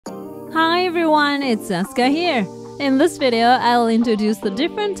Hi everyone, it's ASKA here. In this video, I'll introduce the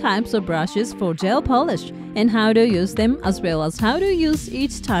different types of brushes for gel polish and how to use them, as well as how to use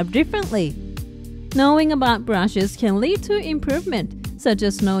each type differently. Knowing about brushes can lead to improvement, such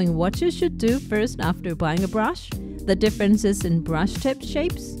as knowing what you should do first after buying a brush, the differences in brush tip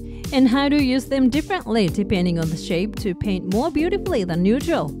shapes, and how to use them differently depending on the shape to paint more beautifully than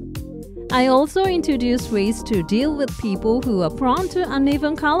usual. I also introduce ways to deal with people who are prone to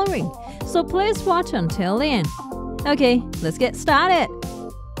uneven coloring, so please watch until the end. Okay, let's get started!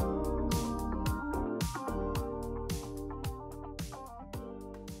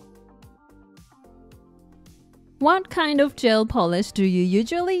 What kind of gel polish do you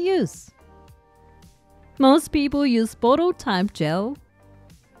usually use? Most people use bottle-type gel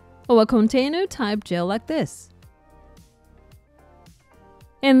or a container-type gel like this.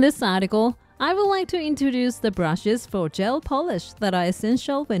 In this article, I would like to introduce the brushes for gel polish that are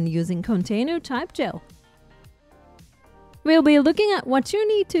essential when using container-type gel. We'll be looking at what you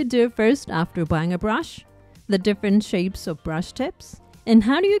need to do first after buying a brush, the different shapes of brush tips, and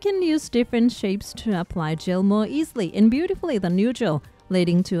how you can use different shapes to apply gel more easily and beautifully than usual,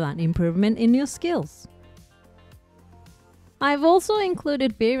 leading to an improvement in your skills. I've also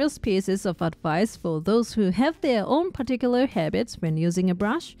included various pieces of advice for those who have their own particular habits when using a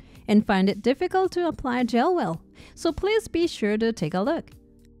brush and find it difficult to apply gel well, so please be sure to take a look.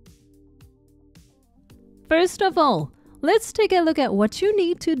 First of all, let's take a look at what you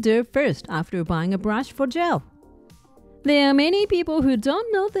need to do first after buying a brush for gel. There are many people who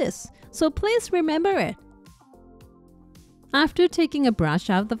don't know this, so please remember it. After taking a brush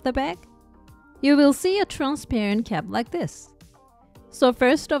out of the bag, you will see a transparent cap like this. So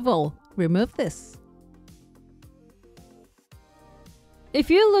first of all, remove this. If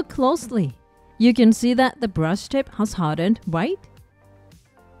you look closely, you can see that the brush tip has hardened, right?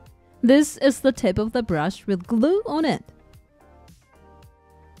 This is the tip of the brush with glue on it.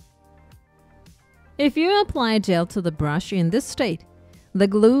 If you apply gel to the brush in this state, the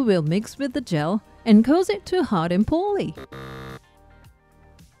glue will mix with the gel and cause it to harden poorly.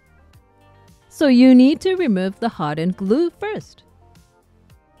 So you need to remove the hardened glue first.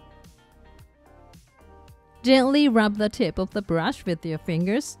 Gently rub the tip of the brush with your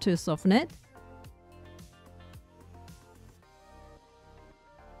fingers to soften it.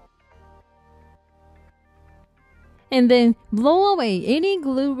 And then blow away any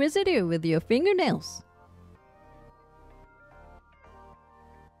glue residue with your fingernails.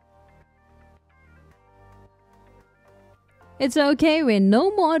 It's okay when no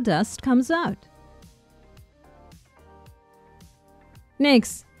more dust comes out.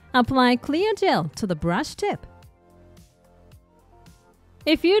 Next, apply clear gel to the brush tip.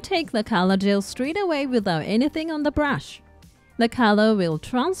 If you take the color gel straight away without anything on the brush, the color will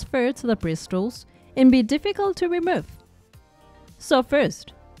transfer to the bristles and be difficult to remove. So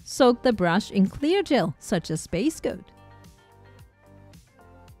first, soak the brush in clear gel such as base coat.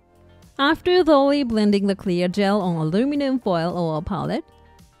 After thoroughly blending the clear gel on aluminum foil or a palette,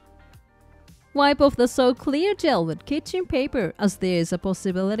 wipe off the soaked clear gel with kitchen paper, as there is a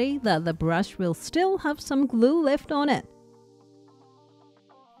possibility that the brush will still have some glue left on it.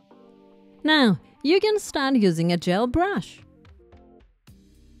 Now, you can start using a gel brush.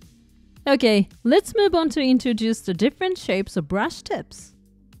 Okay, let's move on to introduce the different shapes of brush tips.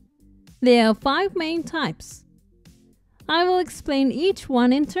 There are 5 main types. I will explain each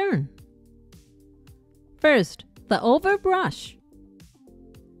one in turn. First, the oval brush.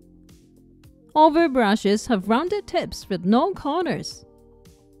 Oval brushes have rounded tips with no corners.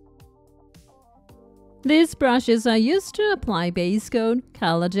 These brushes are used to apply base coat,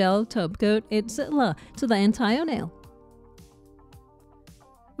 color gel, top coat, etc. to the entire nail.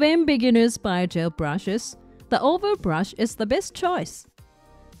 When beginners buy gel brushes, the oval brush is the best choice.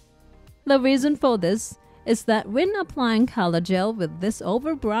 The reason for this is that when applying color gel with this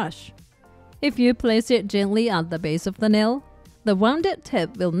oval brush, if you place it gently at the base of the nail, the rounded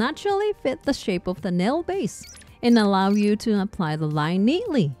tip will naturally fit the shape of the nail base and allow you to apply the line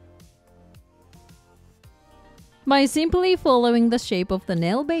neatly. By simply following the shape of the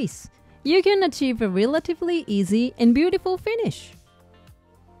nail base, you can achieve a relatively easy and beautiful finish.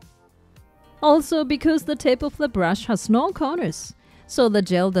 Also, because the tip of the brush has no corners, so the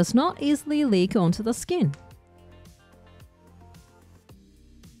gel does not easily leak onto the skin.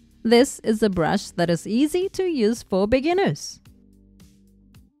 This is a brush that is easy to use for beginners.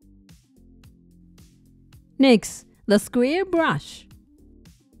 Next, the square brush.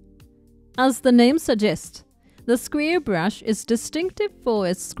 As the name suggests, the square brush is distinctive for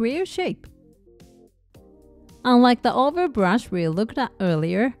its square shape. Unlike the oval brush we looked at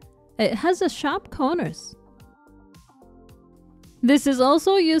earlier, it has a sharp corners. This is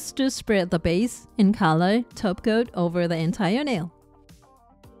also used to spread the base and color top coat over the entire nail.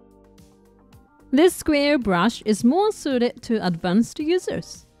 This square brush is more suited to advanced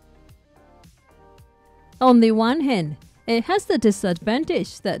users. On the one hand, it has the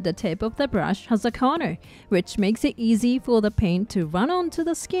disadvantage that the tip of the brush has a corner, which makes it easy for the paint to run onto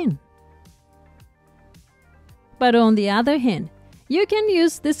the skin. But on the other hand, you can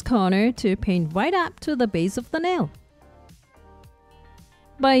use this corner to paint right up to the base of the nail.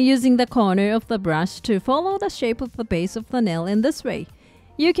 By using the corner of the brush to follow the shape of the base of the nail in this way,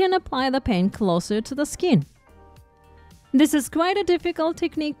 you can apply the paint closer to the skin. This is quite a difficult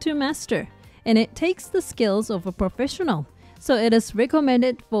technique to master, and it takes the skills of a professional, so it is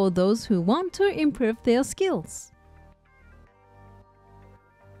recommended for those who want to improve their skills.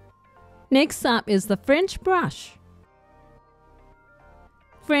 Next up is the French brush.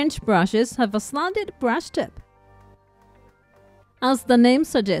 French brushes have a slanted brush tip. As the name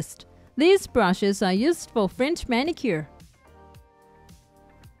suggests, these brushes are used for French manicure.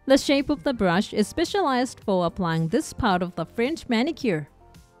 The shape of the brush is specialized for applying this part of the French manicure.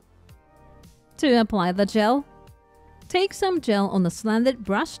 To apply the gel, take some gel on the slanted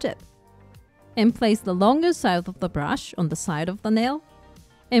brush tip and place the longer side of the brush on the side of the nail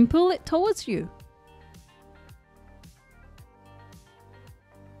and pull it towards you.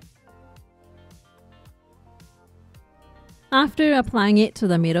 After applying it to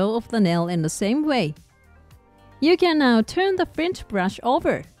the middle of the nail in the same way, you can now turn the French brush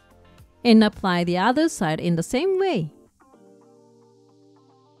over and apply the other side in the same way.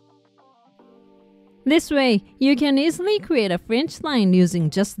 This way, you can easily create a French line using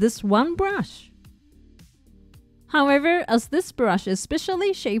just this one brush. However, as this brush is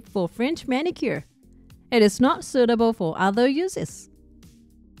specially shaped for French manicure, it is not suitable for other uses.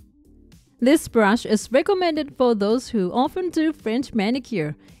 This brush is recommended for those who often do French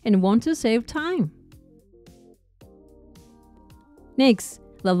manicure and want to save time. Next,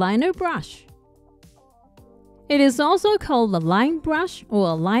 the liner brush. It is also called the line brush or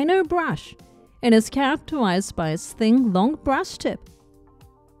a liner brush and is characterized by its thin, long brush tip.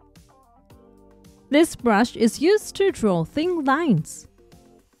 This brush is used to draw thin lines.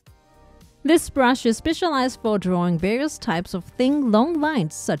 This brush is specialized for drawing various types of thin, long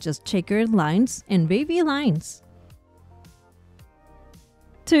lines such as checkered lines and wavy lines.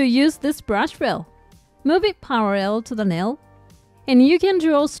 To use this brush well, move it parallel to the nail, and you can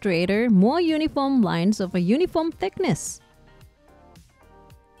draw straighter, more uniform lines of a uniform thickness.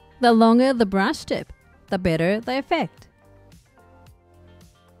 The longer the brush tip, the better the effect.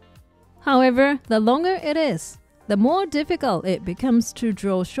 However, the longer it is, the more difficult it becomes to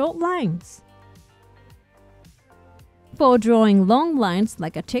draw short lines. For drawing long lines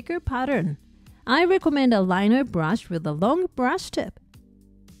like a checker pattern, I recommend a liner brush with a long brush tip.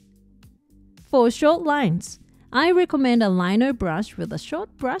 For short lines, I recommend a liner brush with a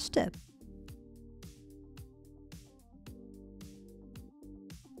short brush tip.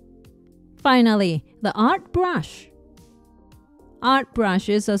 Finally, the art brush. Art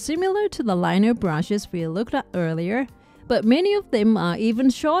brushes are similar to the liner brushes we looked at earlier, but many of them are even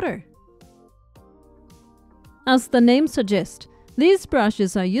shorter. As the name suggests, these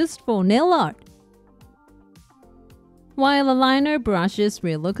brushes are used for nail art. While the liner brushes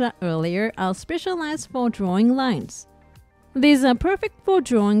we looked at earlier are specialized for drawing lines, these are perfect for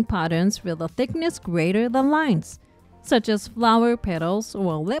drawing patterns with a thickness greater than lines, such as flower petals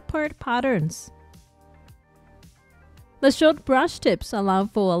or leopard patterns. The short brush tips allow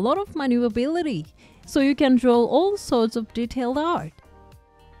for a lot of maneuverability, so you can draw all sorts of detailed art.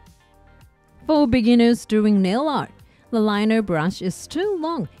 For beginners doing nail art, the liner brush is too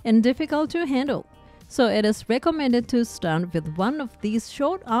long and difficult to handle, so it is recommended to start with one of these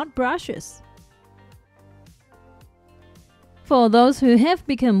short art brushes. For those who have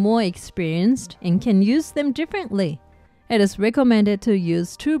become more experienced and can use them differently, it is recommended to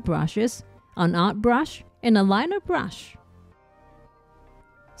use two brushes, an art brush and a liner brush.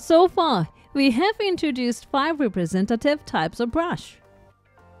 So far, we have introduced 5 representative types of brush.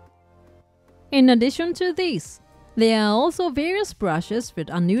 In addition to these, there are also various brushes with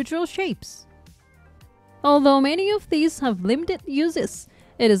unusual shapes. Although many of these have limited uses,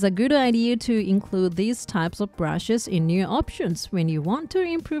 it is a good idea to include these types of brushes in your options when you want to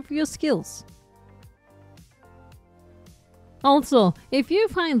improve your skills. Also, if you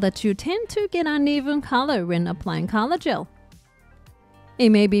find that you tend to get uneven color when applying color gel, it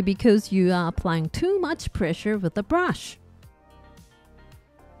may be because you are applying too much pressure with the brush.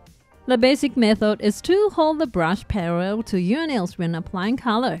 The basic method is to hold the brush parallel to your nails when applying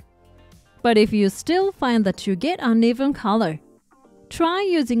color, But if you still find that you get uneven color, try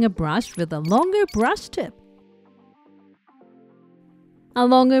using a brush with a longer brush tip. A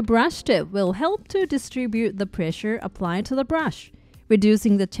longer brush tip will help to distribute the pressure applied to the brush,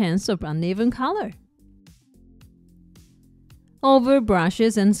 reducing the chance of uneven color. Oval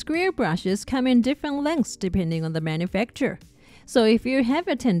brushes and square brushes come in different lengths depending on the manufacturer. So if you have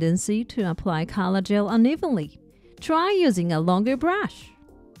a tendency to apply color gel unevenly, try using a longer brush.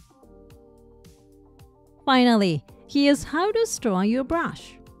 Finally, here's how to store your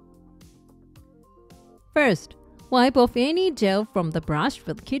brush. First, wipe off any gel from the brush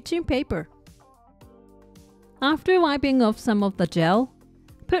with kitchen paper. After wiping off some of the gel,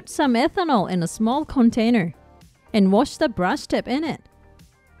 put some ethanol in a small container and wash the brush tip in it.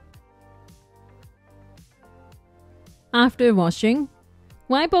 After washing,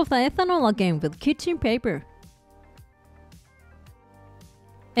 wipe off the ethanol again with kitchen paper.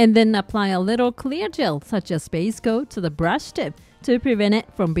 And then apply a little clear gel such as base coat to the brush tip to prevent it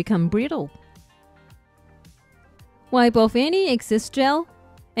from becoming brittle. Wipe off any excess gel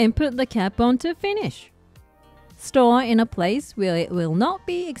and put the cap on to finish. Store in a place where it will not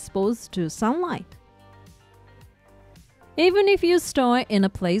be exposed to sunlight. Even if you store it in a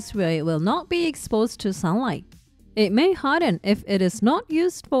place where it will not be exposed to sunlight, it may harden if it is not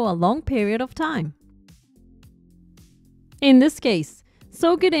used for a long period of time. In this case,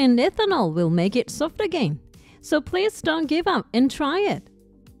 soak it in ethanol will make it soft again, so please don't give up and try it.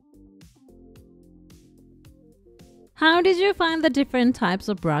 How did you find the different types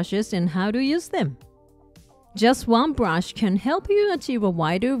of brushes and how to use them? Just one brush can help you achieve a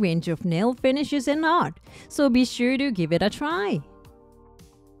wider range of nail finishes and art, so be sure to give it a try.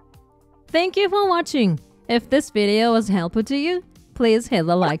 Thank you for watching. If this video was helpful to you, please hit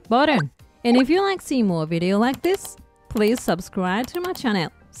the like button. And if you like to see more videos like this, please subscribe to my channel.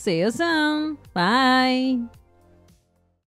 See you soon. Bye.